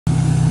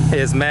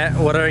Here's Matt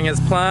watering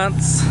his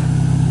plants.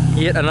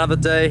 Yet another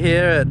day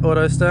here at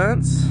Auto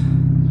Stance.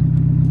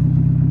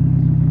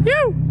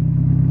 Yoo!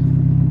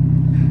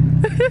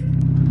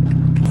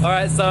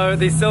 Alright, so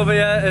the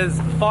Sylvia is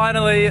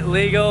finally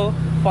legal.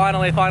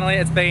 Finally,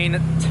 it's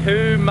been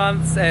 2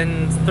 months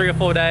and 3 or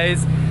 4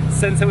 days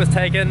since it was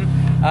taken.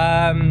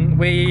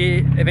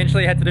 We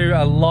eventually had to do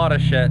a lot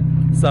of shit.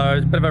 So,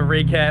 a bit of a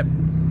recap.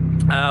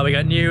 We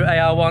got new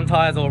AR1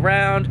 tires all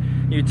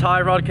around, new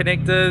tie rod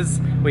connectors.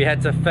 We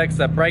had to fix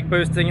a brake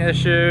boosting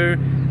issue.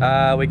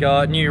 We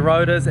got new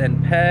rotors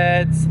and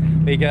pads.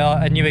 We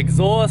got a new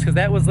exhaust because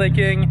that was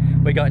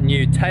leaking. We got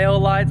new tail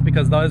lights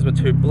because those were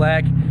too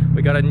black.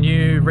 We got a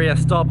new rear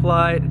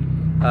stoplight.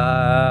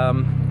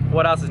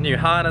 What else is new?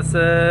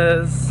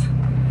 Harnesses.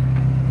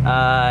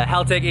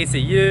 Haltech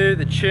ECU,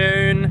 the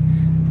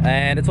tune,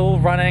 and it's all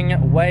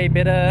running way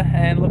better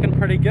and looking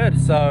pretty good.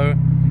 So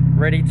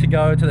ready to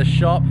go to the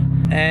shop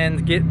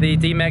and get the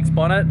D-Max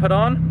bonnet put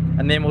on,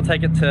 and then we'll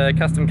take it to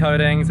custom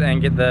coatings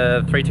and get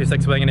the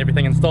 326 wing and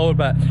everything installed.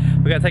 But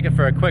we're gonna take it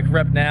for a quick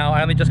rip now.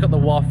 I only just got the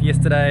WAF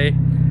yesterday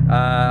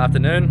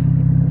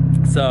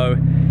afternoon, so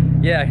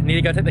yeah, need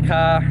to go take the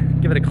car,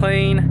 give it a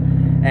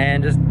clean,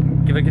 and just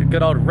give it a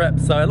good old rip.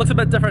 So it looks a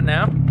bit different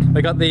now.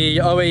 We got the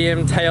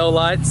OEM tail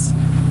lights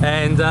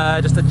and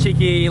just a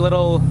cheeky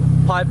little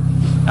pipe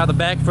out the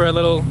back for a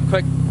little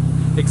quick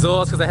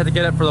exhaust because I had to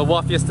get it for the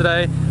WAF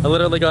yesterday. I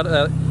literally got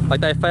like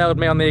they failed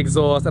me on the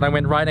exhaust, and I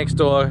went right next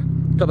door,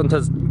 got them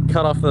to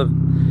cut off the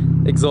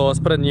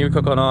exhaust, put a new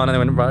cook on, and then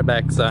went right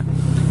back. So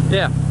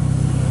yeah,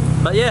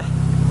 but yeah,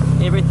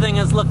 everything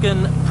is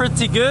looking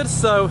pretty good.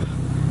 So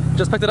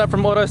just picked it up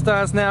from Auto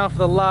Stance now for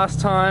the last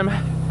time.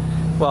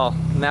 Well,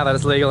 now that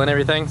it's legal and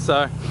everything. So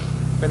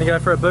I'm gonna go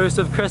for a boost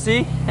with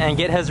Chrissy and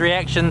get his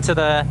reaction to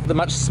the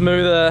much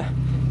smoother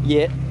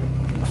yet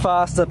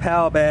faster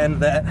power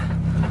band that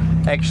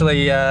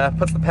actually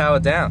puts the power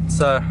down.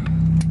 So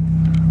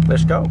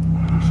let's go.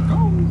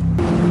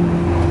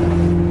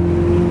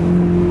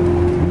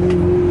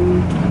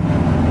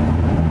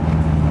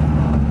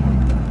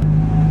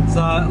 So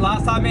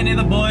last time me and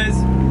the boys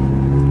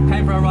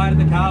came for a ride in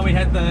the car, we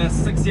had the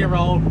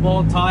 6-year-old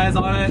bald tires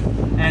on it,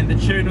 and the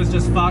tune was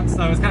just fucked,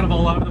 so it was kind of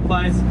all over the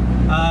place.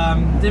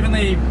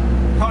 Definitely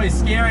probably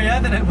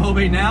scarier than it will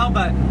be now,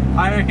 but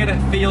I reckon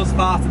it feels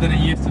faster than it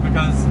used to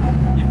because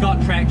you've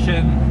got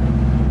traction,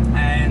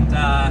 and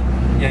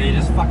yeah, you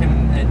just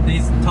fucking,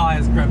 these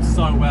tires grip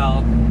so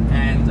well,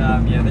 and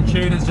yeah, the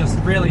tune is just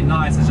really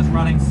nice. It's just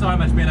running so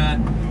much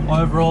better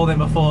overall than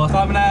before. So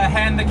I'm gonna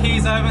hand the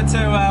keys over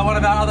to one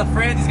of our other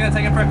friends. He's gonna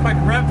take it for a quick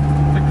rip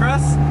to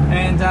Chris,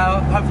 and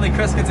hopefully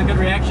Chris gets a good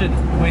reaction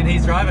when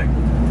he's driving,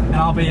 and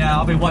I'll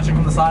be watching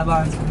from the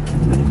sidelines.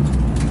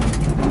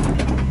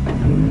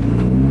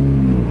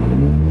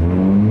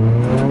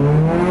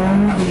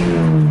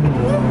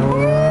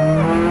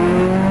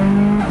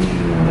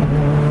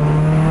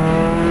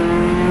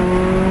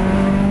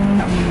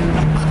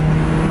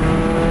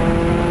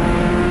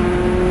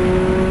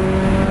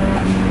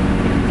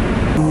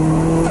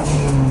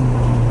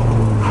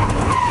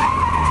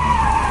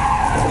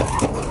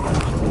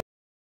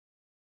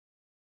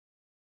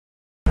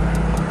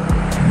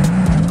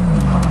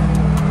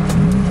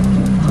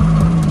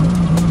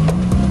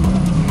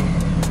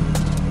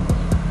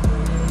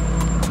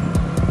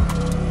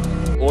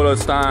 Auto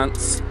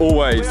Stance,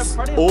 always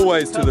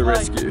to the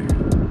rescue.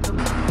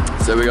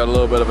 So we got a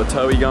little bit of a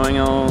towie going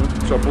on,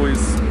 shop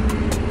boys.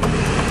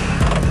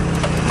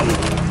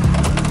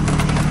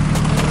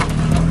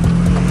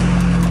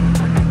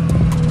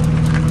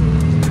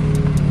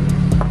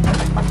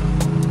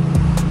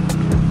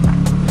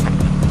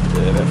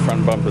 Yeah, that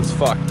front bumper's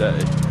fucked,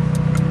 eh?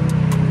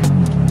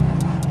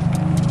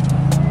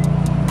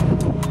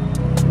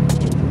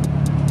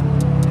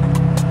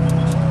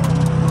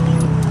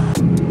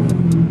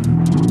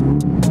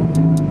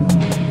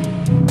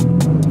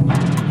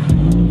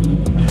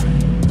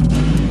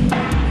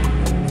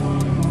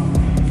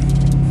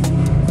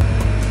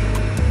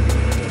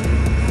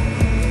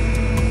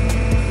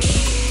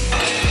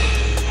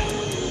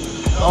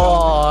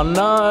 Oh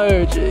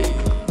no, gee.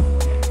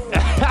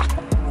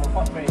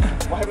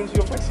 What happened to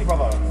your flexi,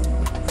 brother?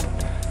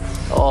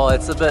 Oh,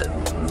 it's a bit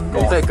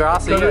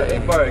grassy.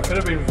 Bro, it could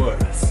have been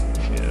worse.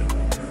 Yeah.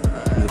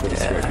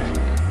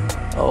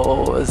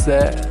 Oh, is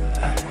that?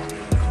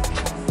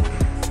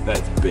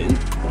 That's bent.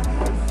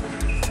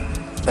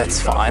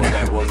 That's fine.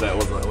 That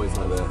wasn't always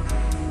like that.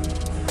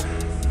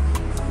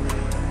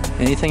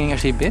 Anything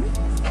actually bent?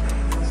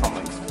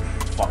 Something's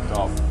fucked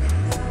up.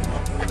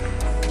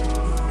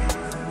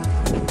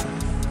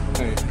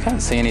 I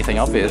can't see anything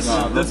obvious.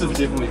 No, this is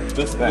definitely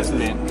this is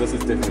bent. This is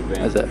definitely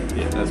bent. Is it?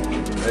 Yeah,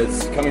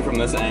 it's coming from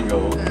this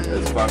angle.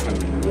 It's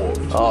fucking warped.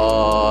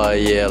 Oh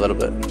yeah, a little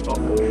bit.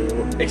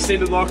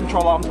 Extended low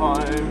control arm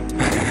time.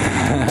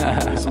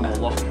 There's some more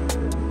lock.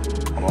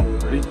 Hold on,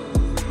 ready?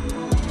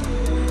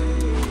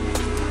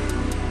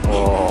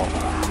 Oh,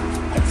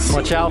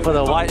 watch out for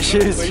the white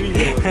shoes.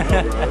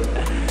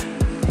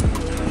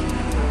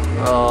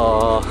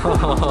 Oh.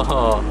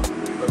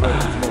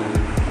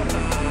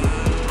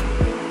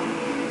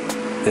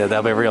 Yeah,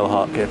 they'll be real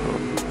hot, careful.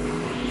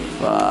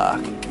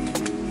 Fuck.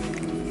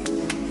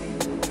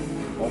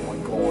 Oh my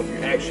god, you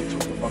actually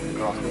took the fucking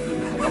grass.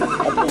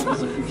 I'll pull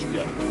this a huge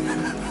yeah.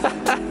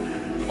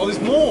 Oh,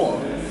 there's more!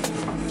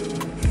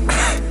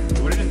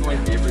 We're just going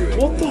everywhere.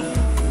 What the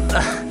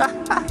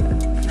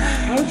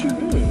How did you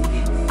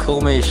move?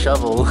 Call me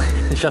Shovel.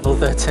 Shovel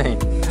 13.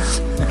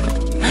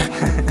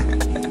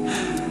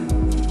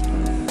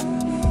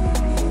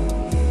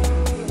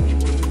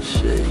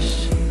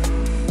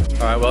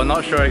 Alright, well,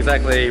 not sure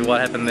exactly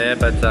what happened there,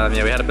 but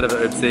yeah, we had a bit of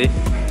an oopsie.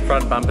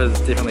 Front bumper's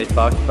definitely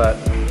fucked, but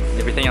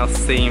everything else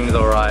seems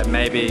alright.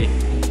 Maybe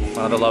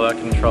one of the lower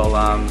control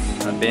arms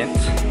are bent.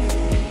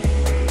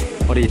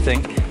 What do you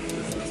think?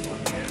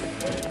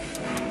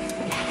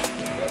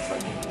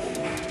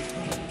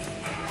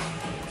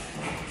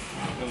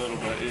 A little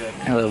bit, yeah.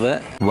 A little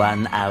bit.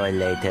 1 hour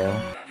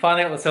later.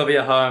 Finally got the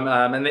Sylvia home.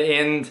 In the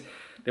end,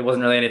 there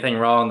wasn't really anything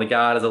wrong. The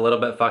guard is a little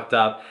bit fucked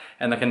up,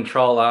 and the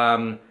control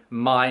arm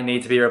might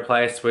need to be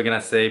replaced. We're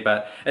gonna see,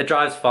 but it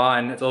drives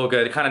fine. It's all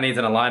good. It kind of needs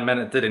an alignment.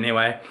 It did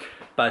anyway,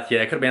 but yeah,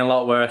 it could have been a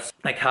lot worse.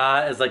 The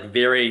car is like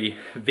very,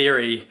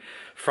 very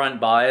front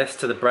biased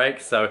to the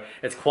brakes, so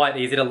it's quite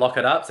easy to lock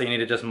it up, so you need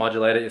to just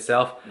modulate it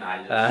yourself.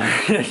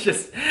 It's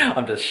just,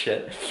 I'm just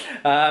shit.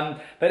 But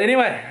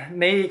anyway,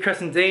 me, Chris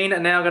and Dean are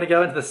now gonna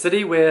go into the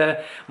city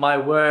where my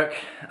work,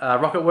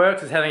 Rocket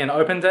Works, is having an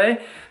open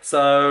day.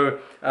 So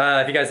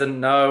if you guys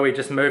didn't know, we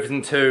just moved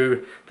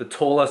into the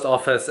tallest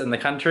office in the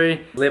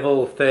country,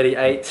 level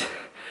 38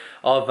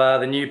 of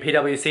the new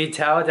PwC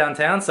tower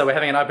downtown. So we're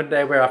having an open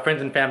day where our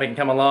friends and family can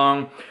come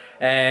along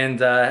and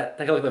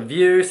take a look at the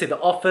view, see the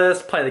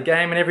office, play the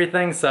game and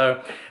everything.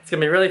 So it's gonna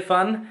be really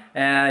fun.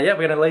 And yeah,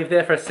 we're gonna leave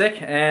there for a sec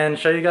and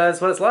show you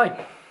guys what it's like.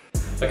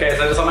 Okay,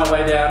 so just on my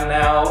way down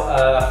now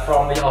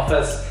from the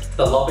office to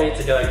the lobby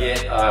to go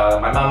get,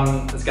 my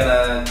mum is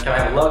gonna come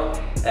have a look,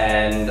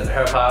 and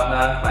her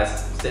partner, my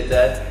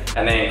stepdad,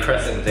 and then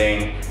Chris and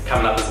Dean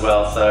coming up as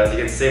well. So as you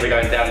can see, we're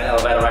going down the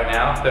elevator right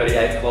now,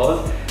 38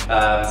 floors.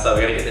 So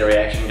we're gonna get their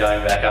reaction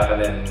going back up,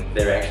 and then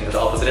their reaction to the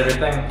office and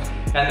everything.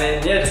 And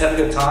then yeah, just have a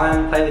good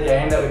time, play the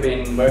game that we've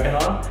been working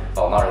on.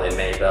 Well, not really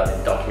me, but I've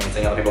been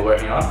documenting other people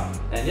working on.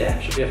 And yeah,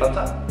 should be a fun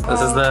time. This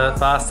is the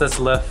fastest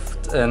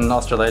lift in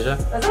Australasia.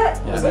 Is it?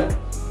 Yeah. Is it?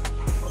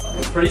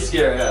 It's pretty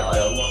scary, yeah, like,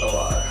 I'm not gonna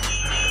lie.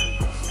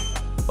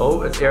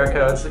 Oh, it's error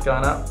codes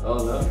going up. Oh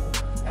no.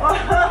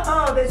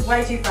 Oh, that's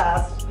way too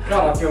fast.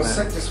 God, I feel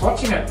sick just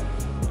watching it.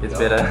 It's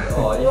better.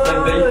 Oh,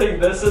 you think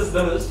this is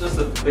just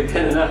a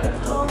beginner?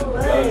 Holy.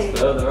 Goes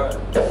further, right?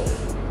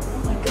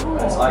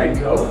 That's pretty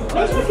cool.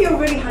 Imagine if you're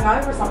really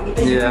hungover or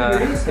something. You Yeah.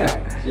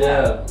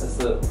 Yeah, it's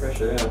the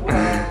pressure, yeah. Wow,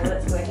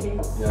 that's wacky.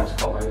 Yeah, it's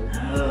hot, maybe.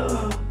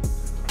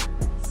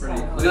 Pretty.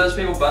 Look at those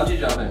people bungee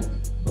jumping.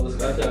 On the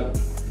skydive.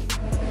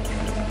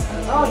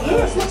 Oh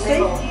yes, let's see.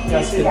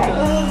 Yeah, see that.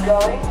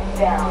 Going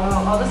down.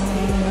 Oh, this is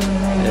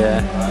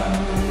Yeah.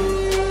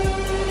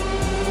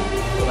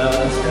 Well, now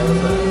that's good,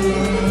 isn't it?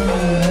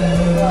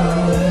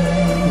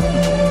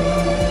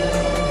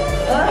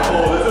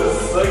 Oh, this is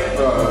sick,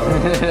 bro.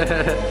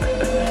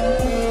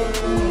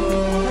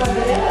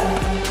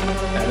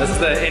 And this is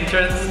the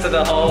entrance to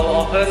the whole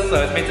office, so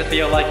it's meant to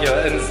feel like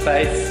you're in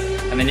space,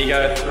 and then you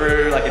go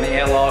through like an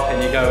airlock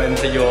and you go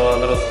into your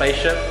little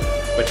spaceship,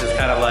 which is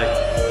kind of like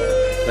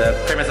the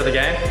premise of the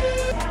game.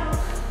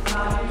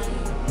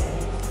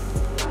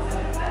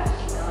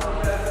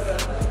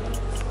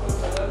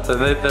 So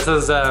this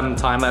is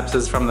time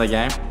lapses from the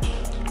game.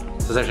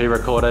 This is actually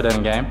recorded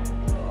in game.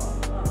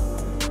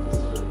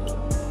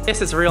 Yes,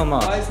 it's real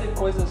moss. Why is there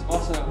poisonous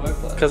moss in our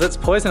workplace? Because it's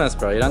poisonous,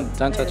 bro. You don't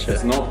touch it.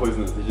 It's not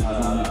poisonous, you just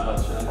doesn't need to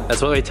touch it.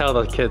 That's what we tell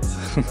the kids.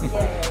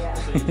 yeah.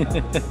 We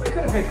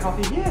could have had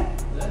coffee here.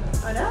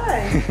 I know.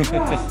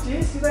 Oh,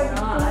 Jess, you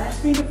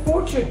spend a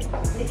fortune.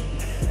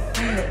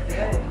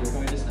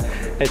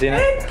 Hey, Dina.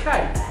 And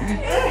cake.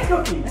 And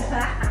cookies.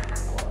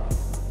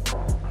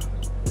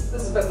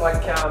 This is a bit like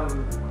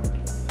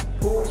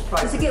Paul's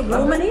place. Does it get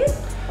warm in here?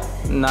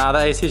 Nah, the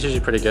AC is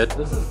usually pretty good.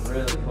 This is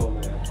really cool,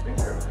 man.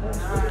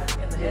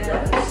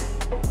 Yeah.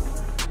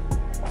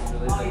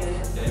 Really think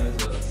gamers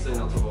are sitting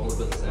on top of all the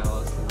business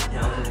analysts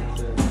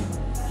and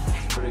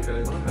it's pretty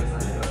good.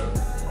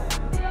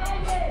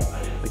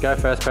 We go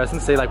first person.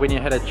 See, like when you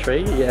hit a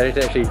tree, you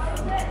actually,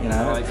 you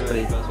know, it's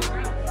pretty.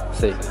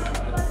 See,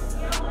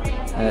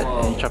 and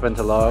you chop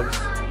into logs.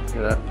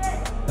 Look at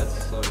that.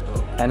 That's so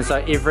cool. And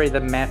so the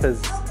map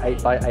is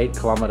 8 by 8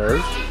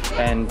 kilometers,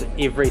 and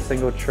every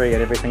single tree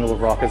and every single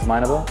rock is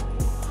mineable.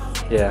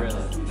 Yeah.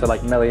 Really? So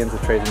like millions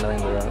of trees and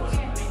millions of rocks.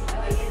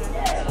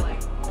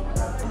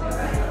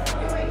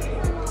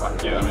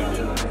 Yeah, I mean,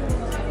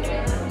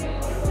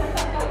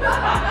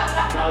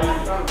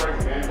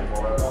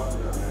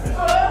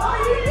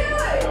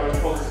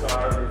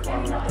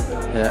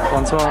 Yeah,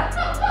 once more.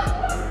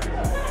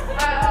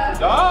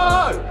 No!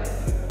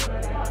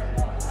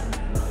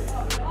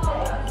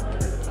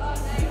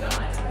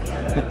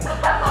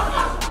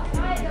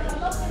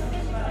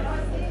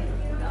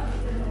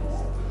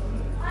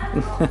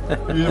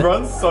 You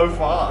run so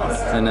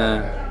fast. And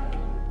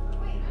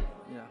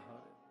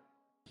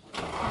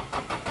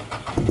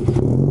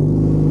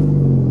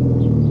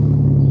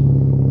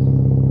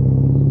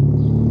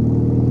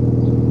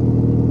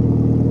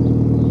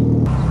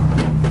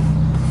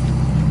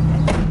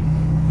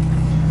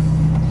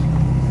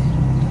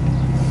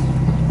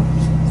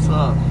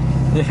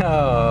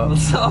Yo.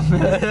 What's up,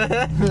 man?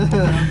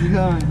 How's it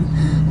going?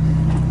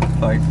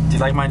 Like, do you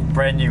like my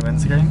brand new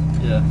windscreen?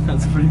 Yeah,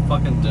 it's pretty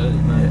fucking dirty,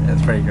 man. Yeah,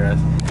 it's pretty gross.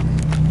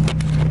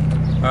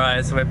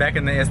 Alright, so we're back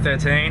in the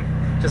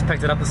S13. Just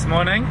picked it up this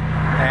morning,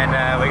 and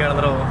we got a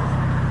little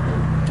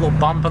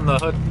bump in the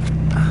hood.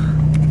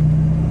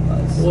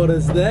 What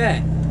is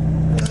that?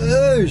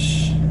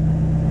 Oosh!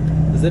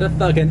 Is that a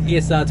fucking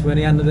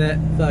SR20 under that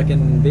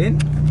fucking bin?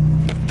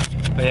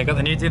 But yeah, got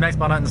the new D-Max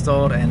bonnet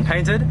installed and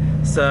painted.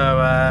 So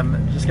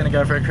just gonna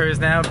go for a cruise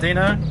now with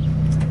Dino,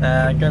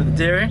 go to the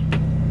dairy,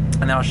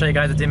 and then I'll show you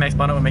guys the D-Max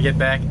bonnet when we get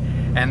back.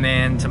 And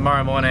then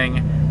tomorrow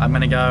morning I'm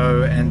gonna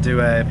go and do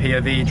a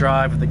POV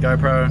drive with the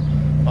GoPro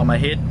on my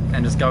head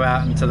and just go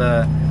out into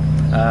the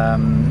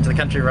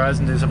country roads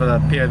and do sort of a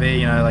POV,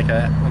 you know,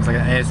 looks like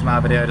an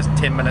ASMR video, just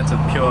 10 minutes of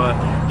pure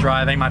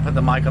driving. Might put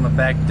the mic on the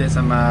back, do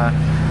some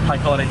high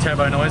quality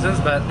turbo noises,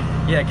 but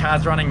yeah,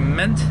 car's running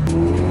mint.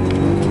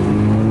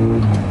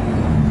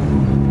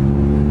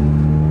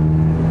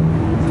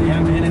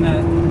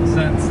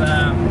 Since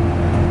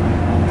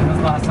when was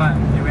the last time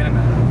you went in it?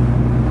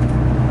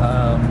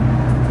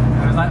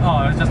 It was like,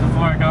 oh, it was just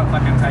before it got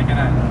fucking taken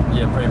in.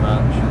 Yeah, pretty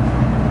much.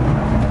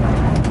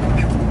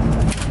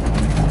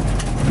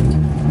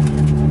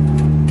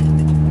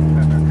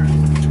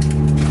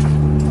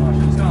 Oh,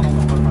 she's just going along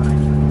the wood run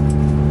actually.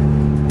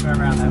 Go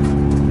around that way.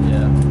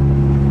 Yeah.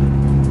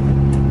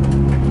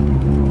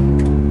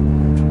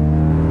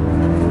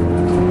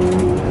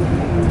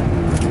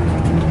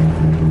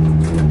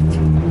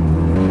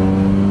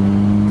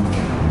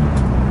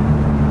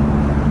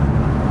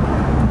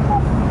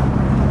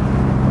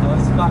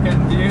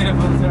 Fucking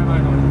beautiful turbo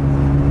noise.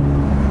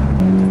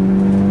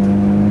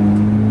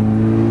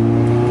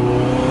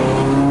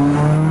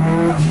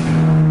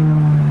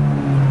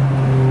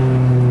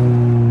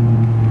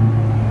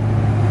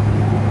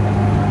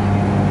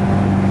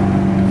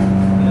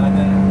 Yeah, I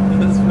did.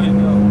 That's pretty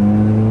cool.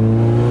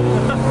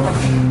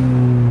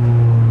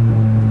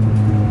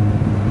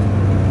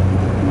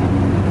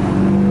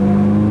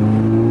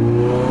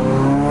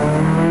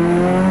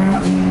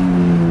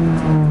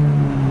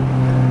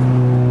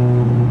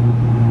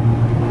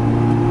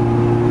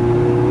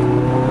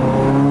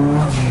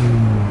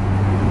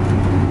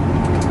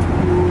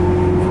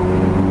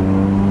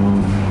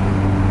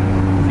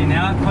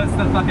 Puts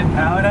the fucking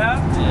power down.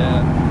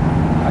 Yeah.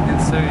 I can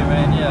see you,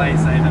 man. Yeah. Way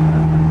safer.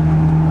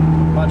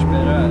 Much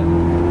better.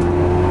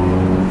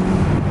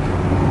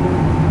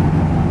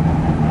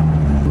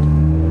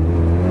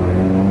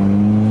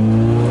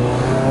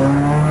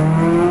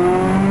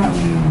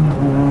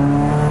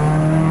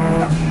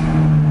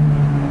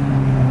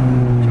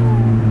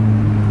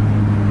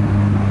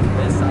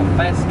 It's the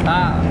best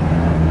car.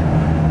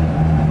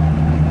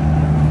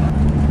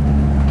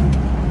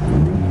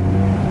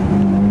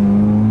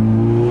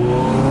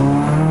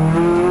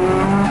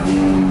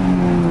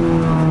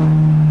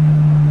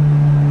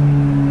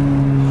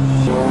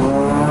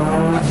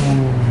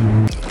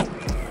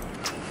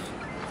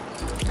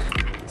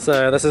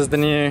 So this is the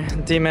new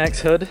D-Max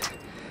hood.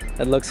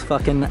 It looks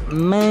fucking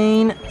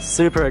mean,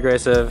 super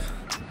aggressive.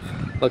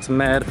 Looks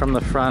mad from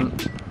the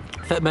front.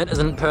 Fitment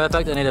isn't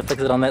perfect, I need to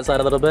fix it on that side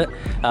a little bit.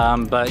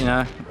 But you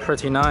know,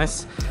 pretty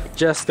nice.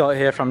 Just got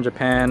here from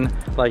Japan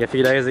like a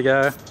few days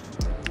ago.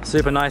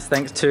 Super nice,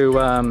 thanks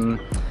to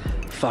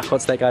fuck,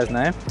 what's that guy's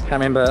name?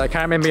 I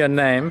can't remember your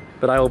name,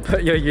 but I will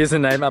put your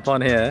username up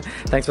on here.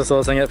 Thanks for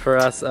sourcing it for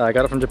us. I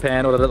got it from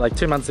Japan, ordered it like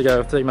 2 months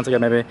ago, 3 months ago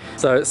maybe.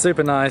 So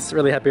super nice,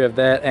 really happy with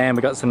that. And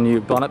we got some new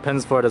bonnet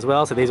pins for it as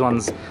well. So these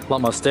ones a lot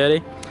more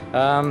sturdy.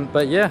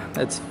 But yeah,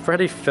 it's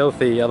pretty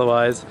filthy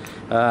otherwise.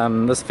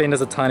 This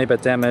fender's a tiny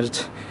bit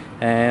damaged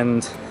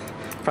and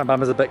front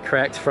bumper's a bit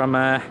cracked from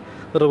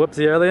little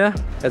whoopsie earlier.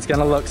 It's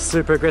gonna look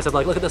super aggressive.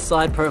 Like look at the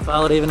side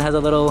profile, it even has a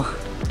little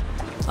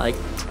like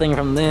thing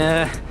from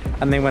there.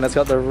 And then when it's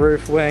got the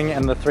roof wing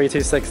and the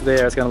 326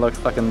 there, it's gonna look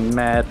fucking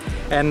mad.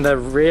 And the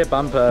rear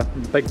bumper,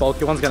 the big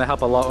bulky one's gonna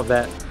help a lot with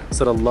that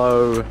sort of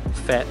low,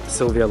 fat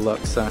Silvia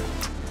look, so.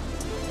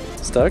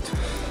 Stoked?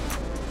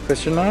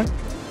 Question mark?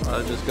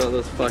 I just got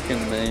this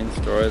fucking main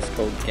story, it's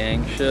called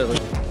gang shit.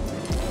 Like,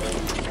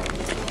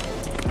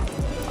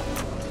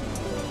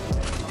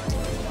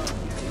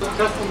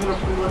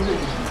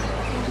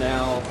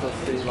 now, let's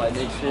see, like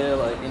next year,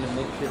 like in the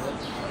next year.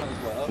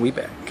 We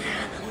back.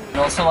 And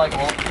also like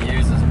all the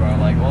users, bro,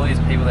 like all these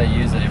people that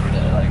use it every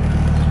day, like,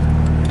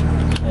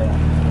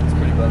 yeah, it's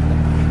pretty buzzing.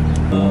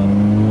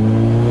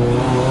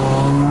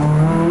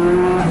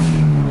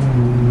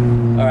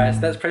 Alright, so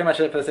that's pretty much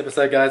it for this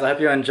episode, guys. I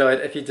hope you enjoyed.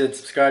 If you did,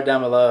 subscribe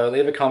down below,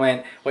 leave a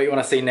comment what you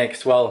want to see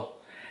next. Well,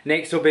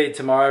 next will be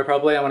tomorrow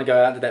probably. I want to go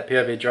out into that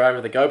POV drive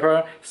with the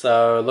GoPro,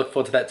 so look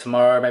forward to that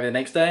tomorrow, maybe the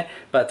next day.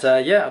 But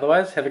yeah,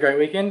 otherwise, have a great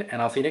weekend,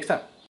 and I'll see you next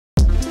time.